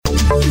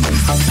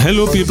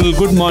Hello, people.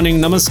 Good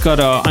morning.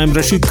 Namaskara. I'm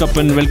Rashid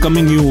Kappan,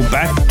 welcoming you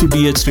back to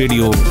DH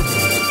Radio.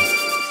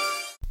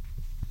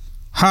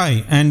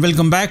 Hi, and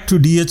welcome back to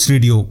DH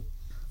Radio.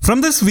 From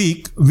this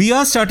week, we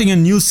are starting a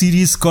new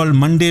series called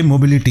Monday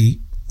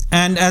Mobility.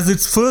 And as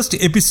its first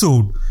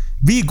episode,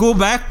 we go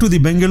back to the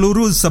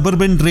Bengaluru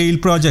Suburban Rail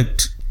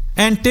project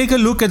and take a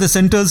look at the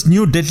centre's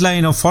new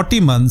deadline of 40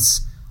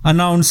 months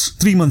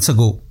announced 3 months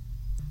ago.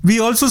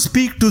 We also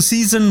speak to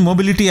seasoned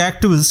mobility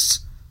activists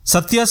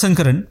Satya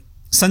Sankaran,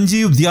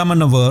 Sanjeev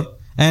Dhyamanavar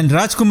and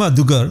Rajkumar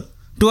Dugar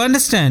to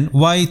understand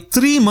why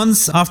 3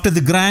 months after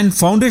the grand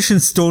foundation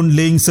stone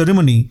laying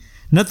ceremony,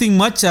 nothing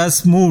much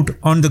has moved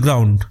on the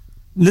ground.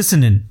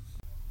 Listen in.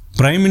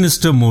 Prime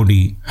Minister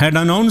Modi had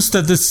announced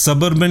that the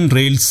suburban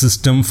rail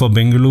system for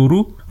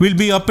Bengaluru will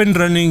be up and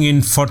running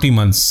in 40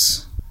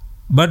 months.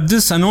 But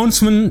this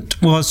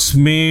announcement was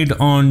made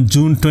on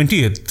June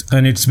 20th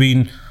and it's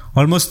been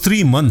almost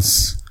 3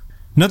 months.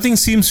 Nothing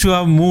seems to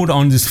have moved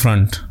on this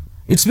front.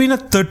 It's been a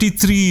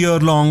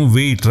 33-year-long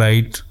wait,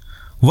 right?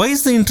 Why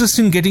is the interest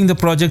in getting the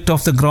project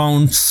off the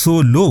ground so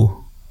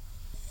low?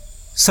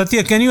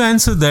 Satya, can you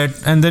answer that?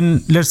 And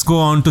then let's go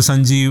on to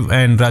Sanjeev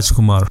and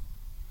Rajkumar.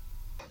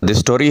 This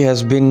story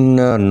has been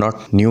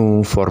not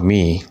new for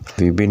me.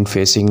 We've been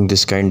facing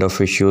this kind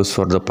of issues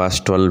for the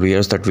past 12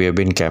 years that we have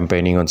been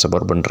campaigning on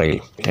suburban rail.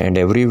 And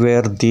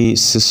everywhere the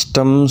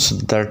systems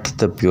that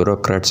the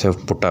bureaucrats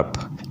have put up,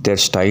 their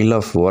style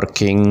of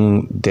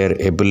working, their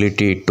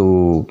ability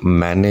to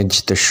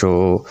manage the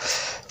show,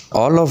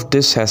 all of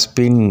this has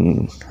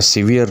been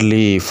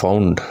severely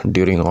found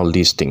during all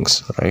these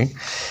things, right?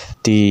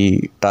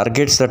 The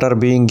targets that are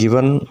being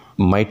given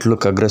might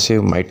look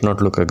aggressive, might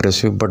not look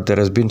aggressive, but there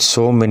has been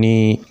so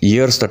many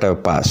years that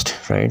have passed,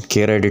 right?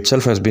 K-Ride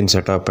itself has been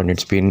set up and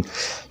it's been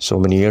so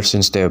many years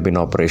since they have been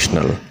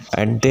operational.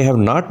 And they have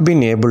not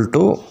been able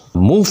to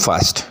move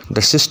fast.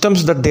 The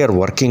systems that they are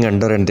working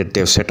under and that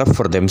they have set up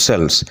for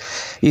themselves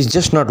is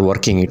just not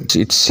working.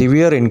 It's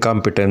severe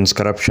incompetence,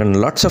 corruption,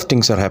 lots of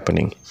things are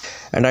happening.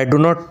 And I do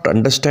not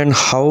understand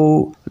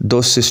how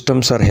those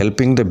systems are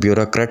helping the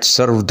bureaucrats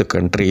serve the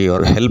country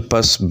or help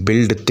us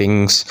build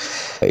things.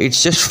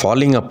 It's just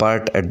falling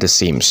apart at the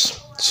seams.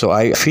 So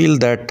I feel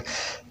that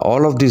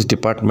all of these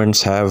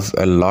departments have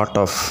a lot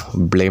of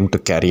blame to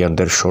carry on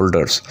their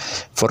shoulders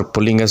for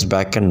pulling us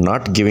back and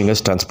not giving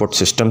us transport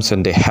systems,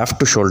 and they have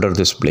to shoulder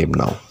this blame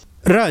now.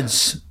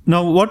 Raj,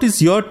 now what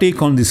is your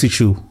take on this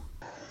issue?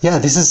 Yeah,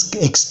 this is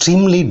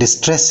extremely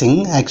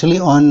distressing. Actually,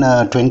 on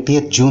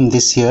 20th June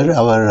this year,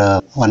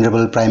 our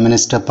Honorable Prime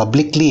Minister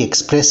publicly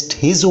expressed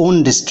his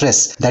own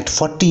distress that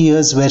 40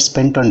 years were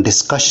spent on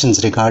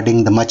discussions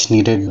regarding the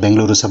much-needed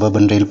Bengaluru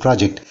Suburban Rail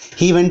project.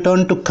 He went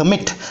on to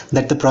commit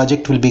that the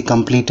project will be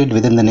completed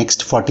within the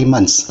next 40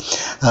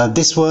 months.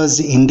 This was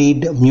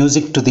indeed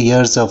music to the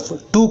ears of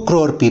 2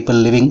 crore people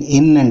living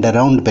in and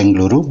around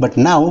Bengaluru, but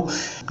now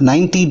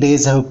 90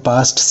 days have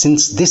passed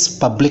since this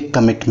public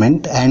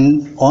commitment,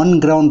 and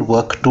on-ground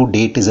work to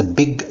date is a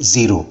big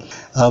zero.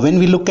 When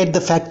we look at the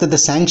fact that the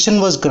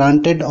sanction was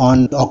granted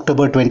on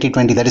October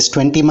 2020, that is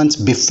 20 months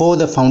before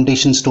the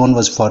foundation stone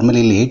was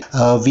formally laid,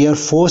 we are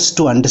forced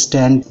to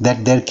understand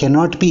that there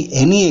cannot be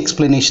any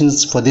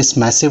explanations for this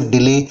massive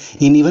delay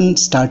in even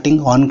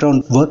starting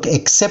on-ground work,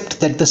 except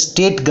that the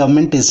state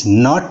government is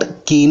not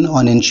keen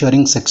on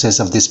ensuring success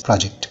of this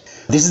project.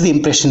 This is the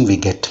impression we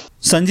get.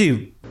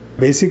 Sanjeev.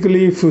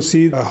 Basically, if you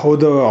see how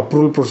the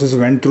approval process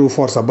went through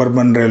for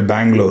Suburban Rail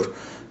Bangalore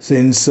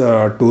since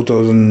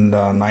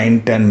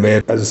 2009-10,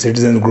 where as a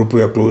citizens group we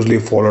have closely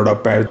followed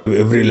up at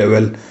every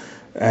level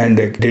and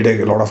did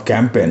a lot of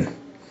campaign.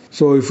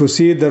 So if you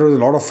see, there was a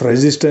lot of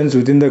resistance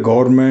within the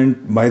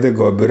government by the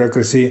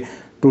bureaucracy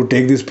to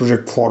take this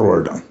project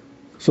forward.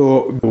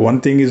 So one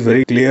thing is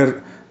very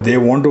clear, they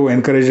want to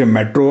encourage a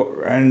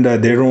metro and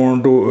they don't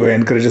want to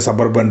encourage a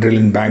suburban rail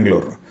in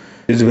Bangalore.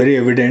 It's very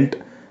evident.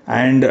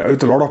 And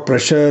with a lot of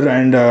pressure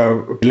and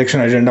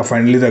election agenda,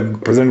 finally the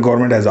present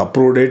government has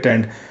approved it,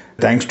 and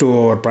thanks to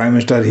our Prime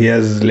Minister, he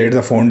has laid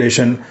the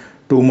foundation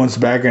 2 months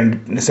back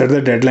and set the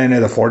deadline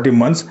as 40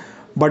 months.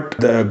 But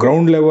the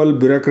ground level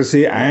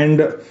bureaucracy and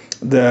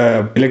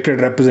the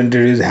elected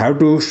representatives have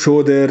to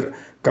show their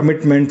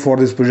commitment for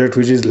this project,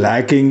 which is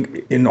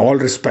lacking in all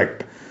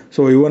respect.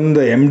 So even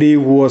the MD,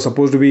 who was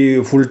supposed to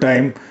be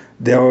full-time,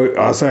 they have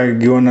also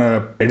given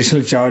an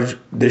additional charge.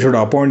 They should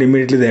appoint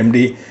immediately the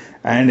MD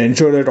and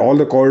ensure that all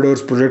the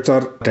corridors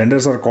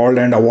tenders are called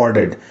and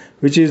awarded,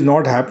 which is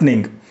not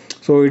happening.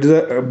 So it is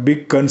a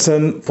big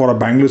concern for a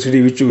Bangalore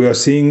city, which we are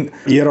seeing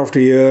year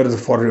after year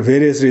for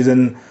various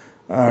reasons.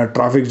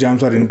 Traffic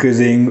jams are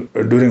increasing.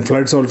 During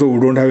floods also, we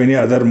don't have any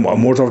other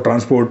modes of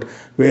transport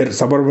where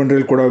suburban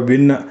rail could have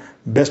been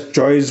best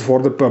choice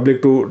for the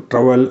public to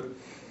travel.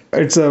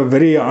 It's a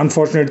very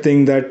unfortunate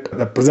thing that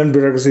the present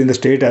bureaucracy in the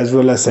state as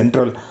well as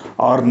central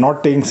are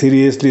not taking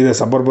seriously the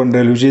suburban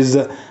rail, which is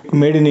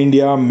made in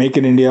India, make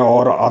in India,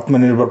 or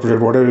Atmanirbhar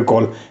project, whatever you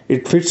call.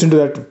 It fits into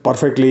that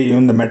perfectly.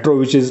 Even the metro,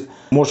 which is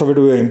most of it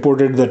we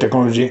imported the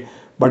technology,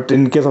 But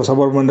in case of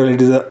Suburban Rail,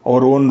 it is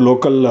our own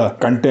local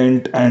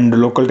content and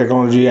local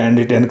technology, and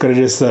it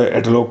encourages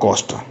at a low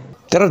cost.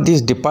 There are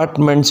these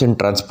departments in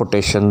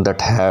transportation that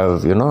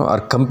have,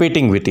 are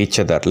competing with each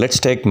other. Let's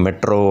take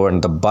metro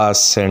and the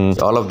bus and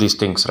all of these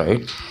things,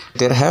 right?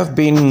 There have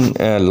been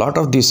a lot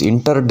of these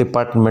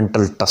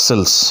interdepartmental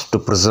tussles to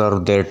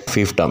preserve their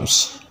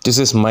fiefdoms. This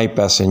is my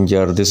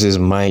passenger, this is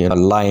my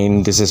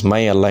line, this is my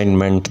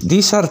alignment.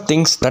 These are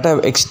things that have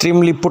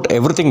extremely put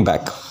everything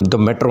back. The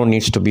metro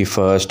needs to be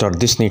first, or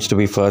this needs to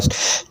be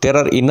first. There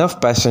are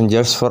enough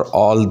passengers for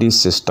all these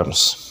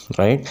systems,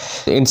 right?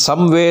 In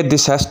some way,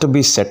 this has to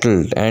be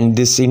settled, and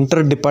this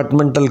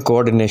interdepartmental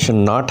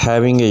coordination, not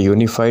having a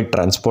unified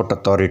transport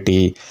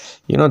authority,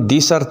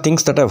 these are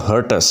things that have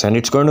hurt us, and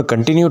it's going to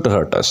continue to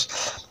hurt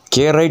us.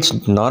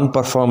 K-Ride's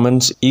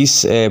non-performance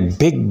is a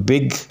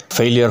big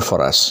failure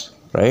for us.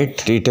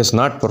 Right? It has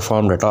not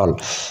performed at all.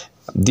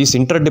 These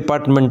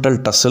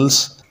interdepartmental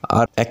tussles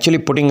are actually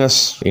putting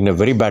us in a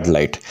very bad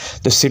light.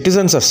 The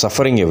citizens are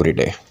suffering every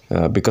day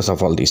because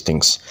of all these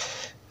things.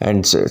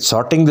 And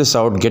sorting this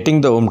out, getting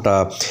the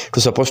UMTA, it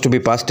was supposed to be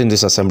passed in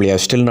this assembly.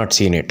 I've still not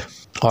seen it.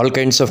 All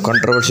kinds of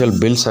controversial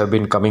bills have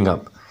been coming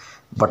up.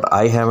 But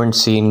I haven't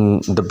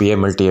seen the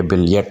BMLTA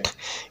bill yet,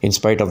 in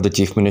spite of the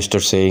Chief Minister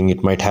saying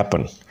it might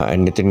happen.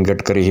 And Nitin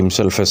Gadkari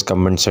himself has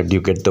come and said,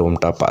 you get the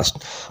UMTA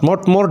passed.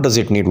 What more does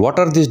it need? What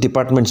are these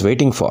departments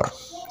waiting for?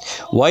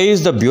 Why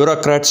is the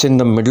bureaucrats in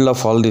the middle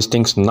of all these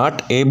things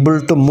not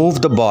able to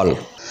move the ball?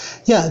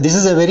 Yeah, this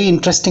is a very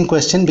interesting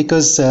question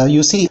because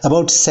you see,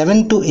 about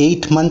 7 to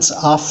 8 months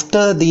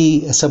after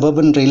the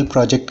Suburban Rail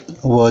project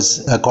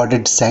was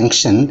accorded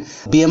sanction,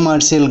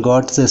 BMRCL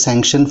got the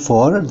sanction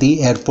for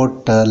the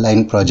airport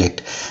line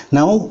project.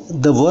 Now,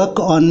 the work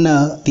on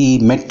the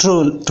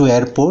metro to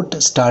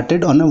airport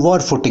started on a war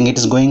footing. It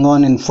is going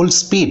on in full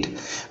speed,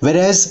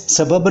 whereas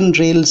Suburban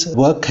Rail's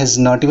work has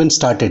not even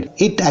started.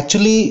 It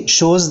actually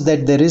shows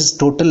that there is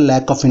total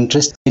lack of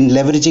interest in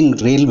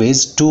leveraging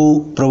railways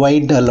to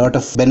provide a lot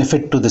of benefit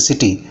to the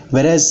city,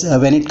 whereas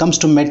when it comes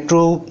to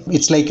metro,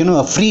 it's like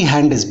a free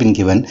hand has been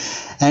given,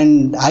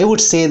 and I would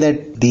say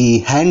that the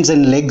hands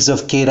and legs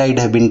of K-Ride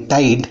have been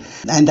tied,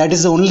 and that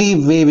is the only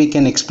way we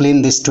can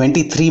explain this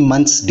 23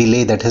 months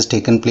delay that has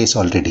taken place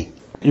already.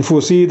 If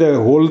you see, the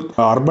whole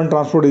urban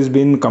transport is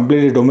being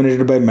completely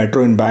dominated by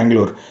metro in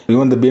Bangalore.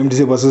 Even the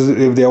BMTC buses,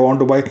 if they want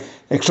to buy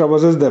extra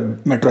buses, the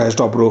metro has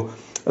to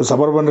approve. The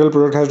Suburban Rail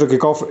project has to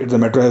kick off, the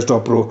metro has to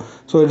approve.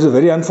 So it's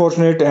very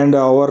unfortunate, and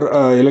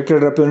our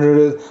elected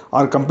representatives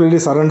are completely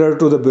surrendered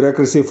to the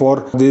bureaucracy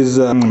for this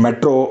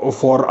metro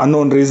for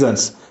unknown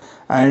reasons.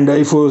 And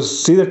if you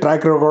see the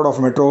track record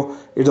of metro,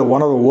 it's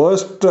one of the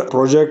worst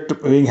projects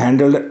being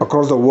handled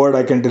across the world,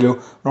 I can tell you,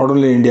 not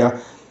only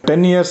India.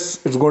 10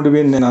 years, it's going to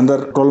be in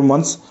another 12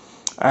 months.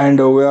 And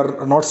we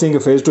are not seeing a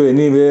phase 2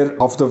 anywhere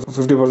of the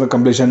 50%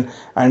 completion,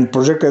 and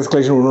project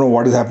escalation, we don't know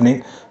what is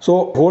happening.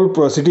 So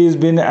whole city has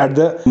been at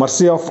the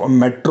mercy of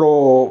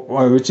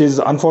metro, which is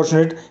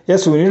unfortunate.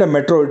 Yes, we need a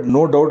metro,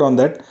 no doubt on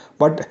that,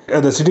 but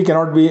the city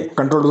cannot be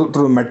controlled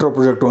through metro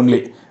project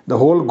only. The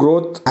whole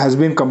growth has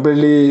been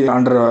completely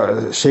under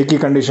a shaky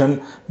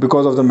condition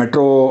because of the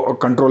metro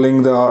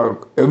controlling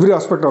every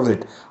aspect of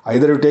it.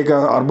 Either you take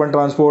urban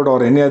transport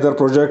or any other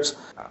projects,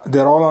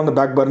 they're all on the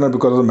back burner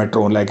because of the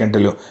metro only, I can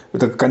tell you,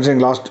 with the considering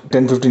last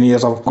 10-15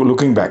 years of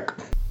looking back.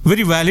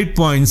 Very valid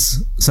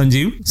points,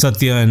 Sanjeev,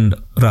 Satya and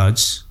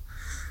Raj.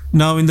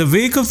 Now, in the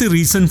wake of the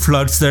recent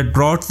floods that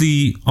brought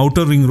the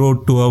outer ring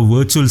road to a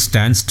virtual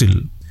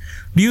standstill,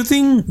 do you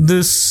think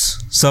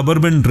this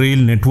suburban rail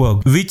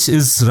network, which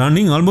is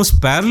running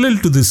almost parallel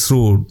to this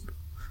road,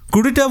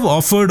 could it have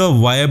offered a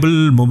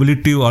viable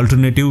mobility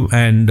alternative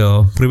and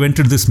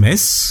prevented this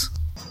mess?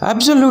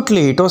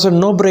 Absolutely, it was a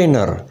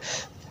no-brainer.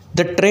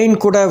 The train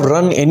could have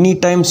run any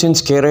time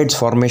since K-Ride's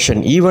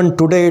formation. Even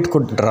today it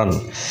could run.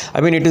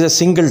 I mean, it is a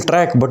single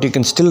track, but you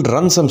can still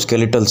run some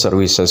skeletal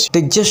services.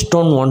 They just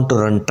don't want to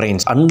run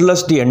trains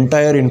unless the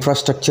entire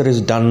infrastructure is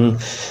done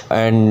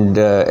and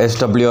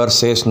SWR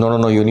says,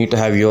 no, you need to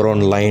have your own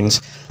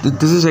lines.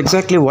 This is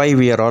exactly why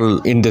we are all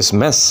in this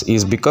mess,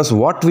 is because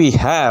what we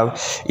have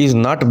is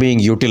not being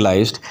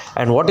utilized,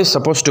 and what is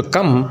supposed to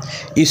come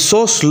is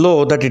so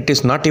slow that it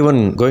is not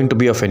even going to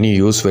be of any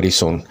use very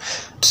soon.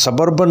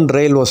 Suburban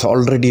rail was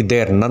already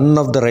there. None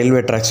of the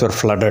railway tracks were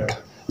flooded.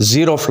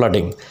 Zero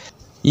flooding.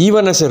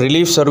 Even as a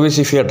relief service,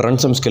 if you had run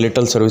some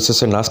skeletal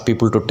services and asked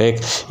people to take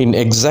in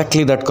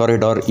exactly that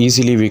corridor,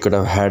 easily we could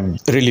have had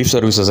relief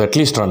services at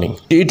least running.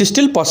 It is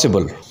still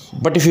possible.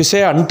 But if you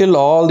say until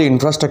all the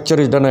infrastructure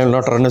is done, I will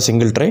not run a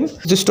single train,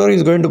 this story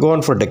is going to go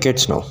on for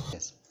decades now.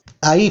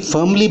 I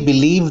firmly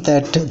believe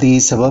that the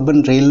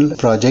suburban rail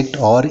project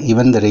or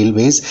even the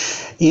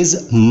railways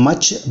is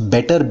much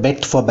better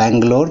bet for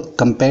Bangalore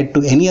compared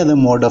to any other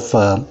mode of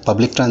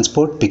public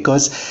transport,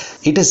 because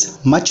it is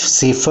much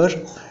safer.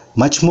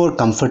 much more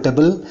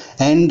comfortable,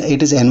 and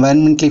it is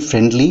environmentally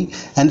friendly.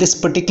 And this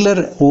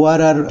particular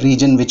ORR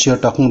region which you are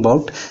talking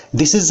about,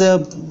 this is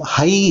a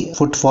high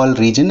footfall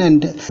region,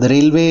 and the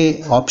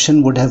railway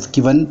option would have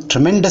given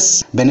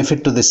tremendous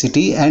benefit to the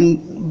city.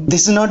 And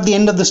this is not the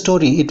end of the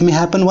story. It may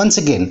happen once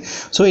again.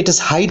 So it is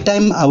high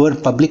time our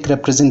public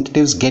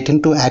representatives get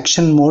into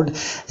action mode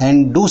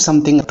and do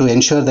something to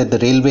ensure that the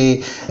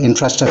railway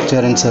infrastructure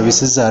and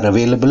services are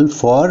available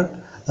for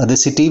the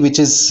city, which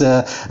is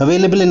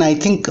available in, I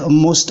think,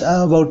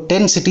 about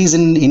 10 cities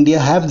in India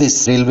have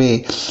this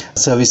railway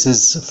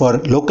services for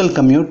local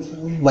commute,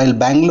 while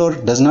Bangalore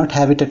does not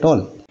have it at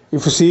all.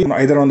 If you see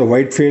either on the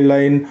Whitefield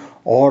line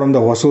or on the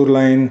Hosur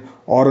line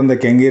or on the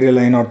Kengeri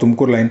line or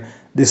Tumkur line,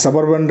 the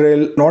suburban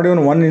rail, not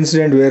even one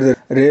incident where the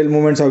rail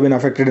movements have been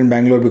affected in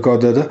Bangalore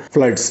because of the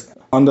floods.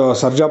 On the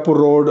Sarjapur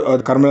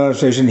Road, Carmel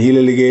Station,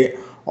 Hilalige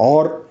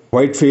or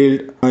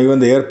Whitefield, even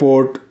the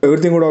airport,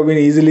 everything would have been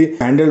easily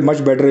handled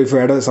much better if you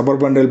had a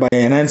suburban rail by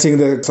enhancing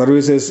the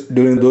services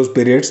during those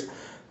periods.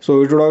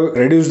 So it would have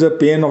reduced the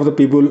pain of the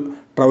people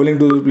traveling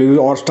to those places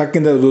or stuck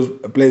in those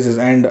places,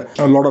 and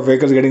a lot of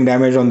vehicles getting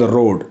damaged on the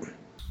road.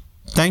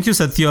 Thank you,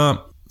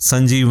 Satya,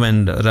 Sanjeev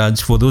and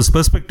Raj, for those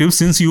perspectives,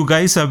 since you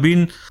guys have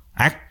been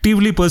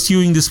actively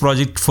pursuing this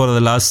project for the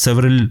last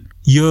several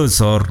years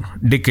or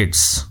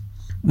decades.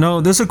 Now,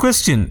 there's a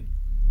question.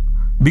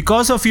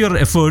 Because of your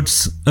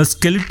efforts, a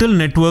skeletal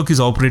network is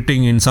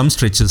operating in some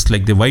stretches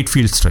like the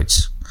Whitefield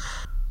stretch.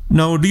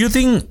 Now, do you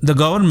think the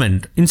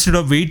government, instead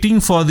of waiting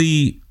for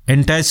the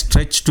entire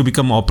stretch to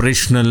become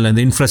operational and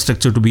the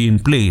infrastructure to be in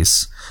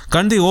place,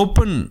 can't they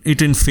open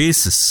it in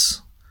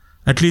phases,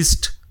 at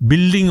least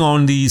building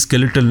on the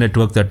skeletal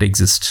network that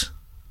exists?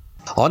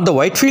 On the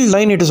Whitefield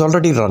line, it is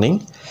already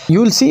running. You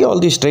will see all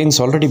these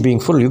trains already being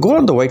full. You go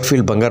on the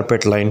Whitefield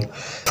Bangarpet line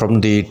from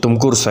the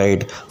Tumkur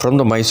side, from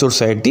the Mysore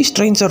side, these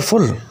trains are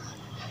full.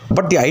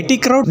 But the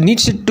IT crowd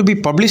needs it to be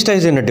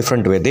publicized in a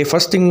different way. The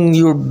first thing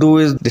you do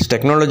is this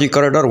technology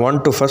corridor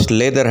want to first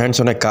lay their hands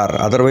on a car.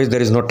 Otherwise,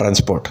 there is no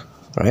transport.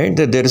 Right?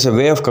 There is a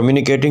way of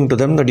communicating to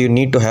them that you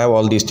need to have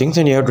all these things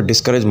and you have to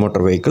discourage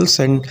motor vehicles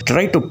and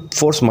try to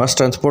force mass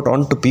transport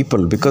onto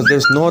people, because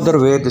there's no other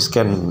way this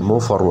can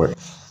move forward.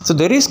 So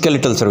there is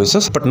skeletal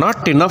services, but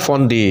not enough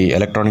on the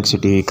Electronic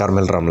City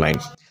Carmel Ram line.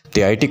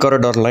 The IT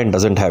corridor line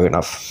doesn't have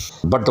enough.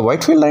 But the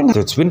Whitefield line,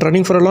 it's been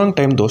running for a long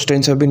time. Those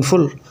trains have been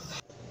full.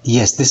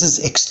 Yes, this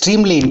is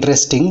extremely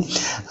interesting.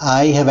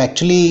 I have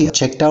actually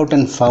checked out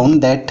and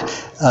found that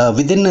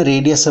within a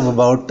radius of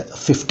about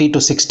 50 to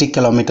 60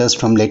 kilometers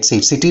from, let's say,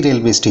 City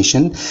Railway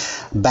Station,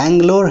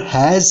 Bangalore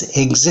has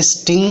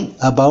existing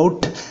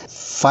about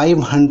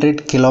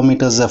 500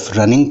 kilometers of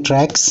running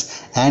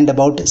tracks and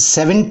about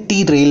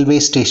 70 railway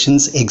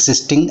stations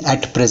existing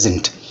at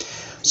present.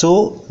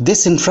 So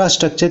this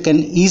infrastructure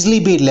can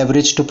easily be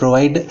leveraged to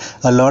provide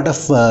a lot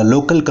of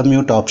local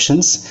commute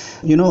options,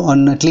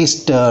 on at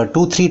least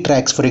 2-3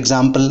 tracks. For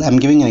example, I'm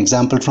giving an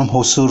example from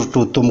Hosur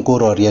to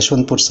Tumkur or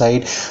Yashwantpur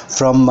side,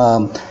 from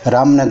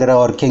Ramnagara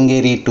or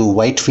Kengeri to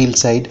Whitefield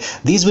side.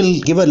 These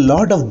will give a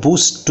lot of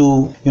boost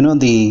to,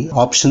 the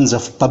options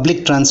of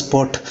public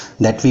transport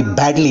that we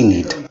badly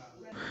need.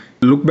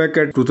 Look back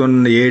at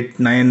 2008,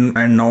 9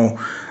 and now.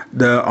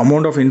 The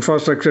amount of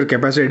infrastructure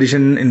capacity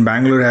addition in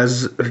Bangalore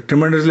has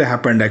tremendously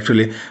happened,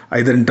 actually,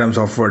 either in terms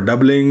of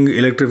doubling,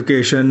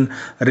 electrification,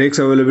 rakes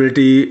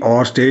availability,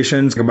 or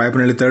stations,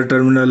 Baipanelli third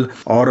terminal,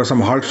 or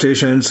some halt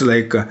stations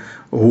like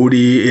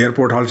Hoodi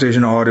Airport halt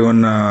station or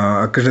even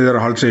Krishnadwar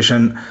halt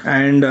station,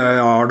 and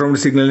automatic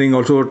signaling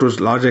also to a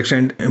large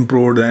extent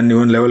improved, and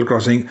even level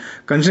crossing.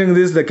 Considering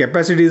this, the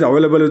capacity is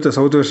available with the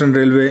South Western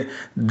Railway.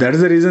 That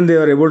is the reason they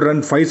are able to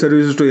run 5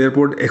 services to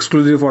airport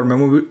exclusively for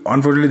memo.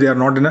 Unfortunately, they are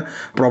not in a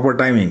proper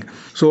timing.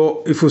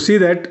 So if you see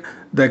that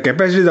the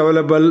capacity is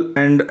available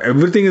and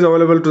everything is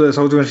available to the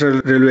South Western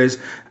Railways,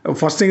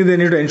 first thing they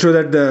need to ensure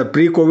that the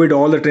pre-COVID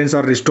all the trains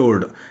are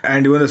restored,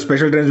 and even the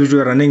special trains which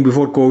were running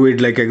before COVID,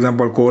 like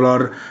example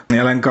Kolar,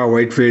 Yelahanka,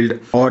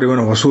 Whitefield, or even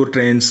Hosur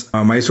trains,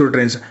 Mysore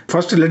trains.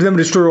 First let them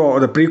restore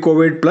the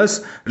pre-COVID,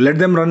 plus let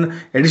them run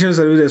additional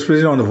services,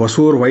 especially on the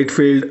Hosur,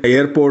 Whitefield,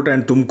 Airport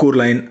and Tumkur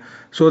line.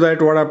 So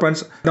that what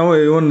happens now,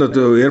 even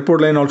the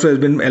airport line also has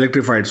been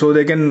electrified, so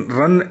they can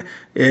run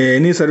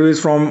any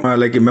service from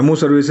like memo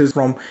services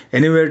from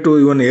anywhere to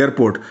even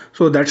airport.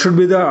 So that should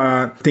be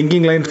the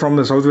thinking line from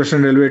the South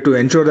Western Railway, to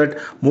ensure that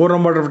more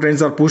number of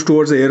trains are pushed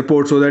towards the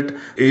airport, so that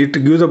it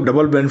gives a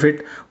double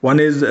benefit. One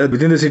is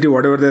within the city,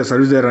 whatever the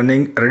service they are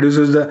running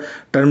reduces the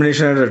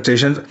termination at the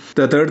stations.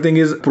 The third thing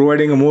is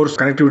providing a more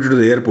connectivity to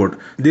the airport.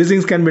 These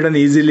things can be done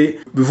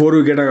easily before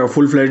we get a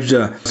full-fledged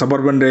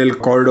suburban rail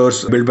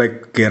corridors built by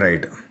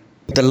K-Ride.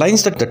 The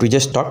lines that we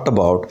just talked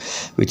about,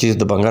 which is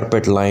the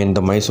Bangarpet line,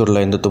 the Mysore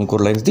line, the Tumkur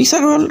lines, these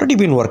have already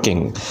been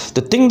working.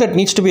 The thing that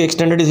needs to be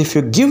extended is if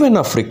you give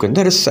enough frequency.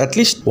 There is at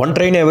least one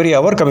train every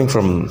hour coming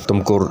from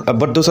Tumkur,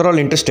 but those are all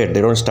interstate. They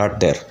don't start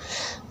there.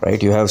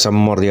 Right? You have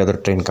some or the other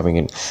train coming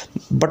in.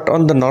 But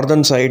on the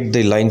northern side,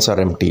 the lines are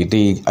empty.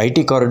 The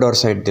IT corridor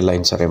side, the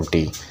lines are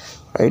empty.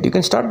 Right? You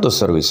can start those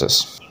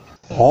services.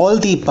 All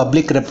the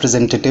public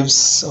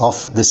representatives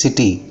of the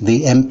city,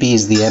 the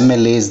MPs, the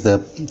MLAs,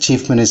 the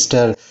chief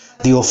minister,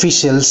 the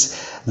officials,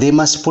 they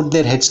must put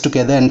their heads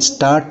together and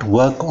start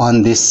work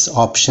on this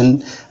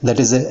option, that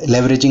is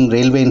leveraging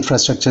railway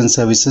infrastructure and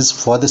services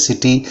for the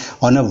city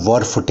on a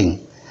war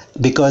footing.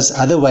 Because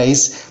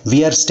otherwise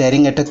we are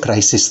staring at a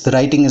crisis. The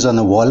writing is on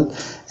the wall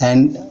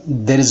and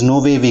there is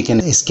no way we can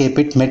escape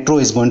it. Metro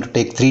is going to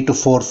take 3 to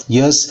 4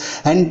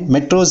 years, and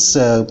Metro's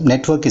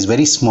network is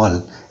very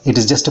small. It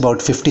is just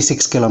about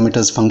 56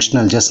 kilometers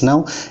functional just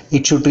now.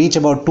 It should reach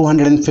about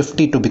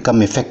 250 to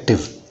become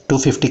effective.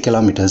 250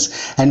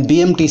 kilometers, and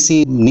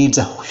BMTC needs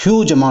a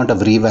huge amount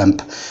of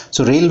revamp.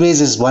 So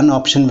railways is one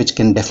option which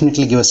can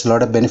definitely give us a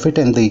lot of benefit,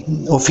 and the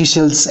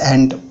officials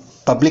and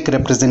public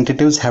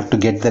representatives have to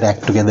get their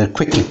act together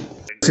quickly.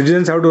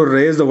 Citizens have to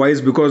raise the voice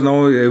because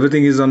now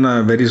everything is on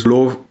a very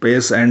slow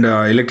pace, and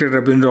elected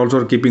representatives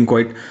also are keeping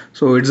quiet.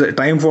 So it's a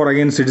time for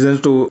again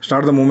citizens to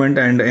start the movement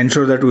and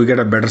ensure that we get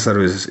a better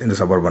service in the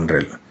suburban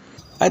rail.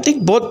 I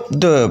think both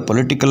the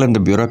political and the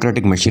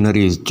bureaucratic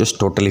machinery is just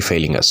totally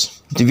failing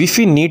us. If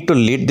we need to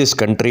lead this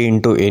country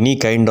into any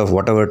kind of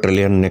whatever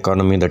trillion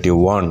economy that you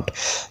want,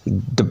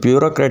 the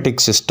bureaucratic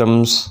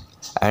systems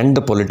and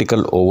the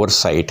political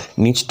oversight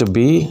needs to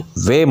be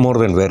way more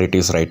than where it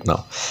is right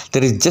now.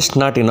 There is just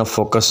not enough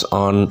focus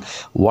on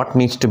what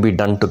needs to be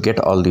done to get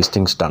all these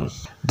things done.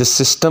 The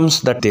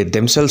systems that they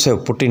themselves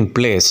have put in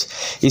place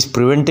is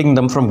preventing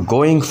them from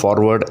going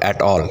forward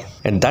at all.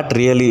 And that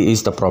really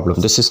is the problem.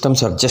 The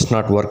systems are just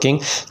not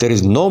working. There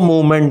is no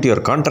movement.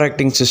 Your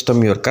contracting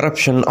system, your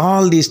corruption,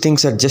 all these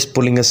things are just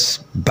pulling us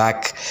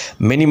back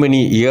many,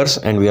 many years,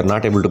 and we are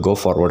not able to go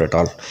forward at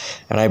all.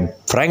 And I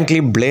frankly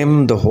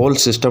blame the whole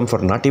system for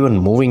not even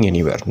moving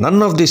anywhere.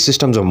 None of these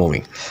systems are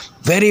moving.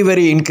 Very,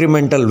 very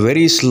incremental,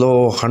 very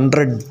slow.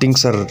 100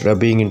 things are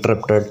being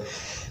interrupted.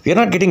 We are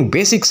not getting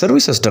basic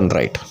services done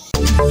right.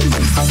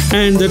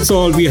 And that's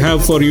all we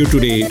have for you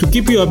today. To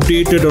keep you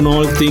updated on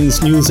all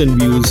things news and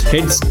views,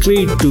 head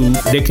straight to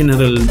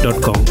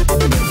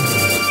DeccanHerald.com.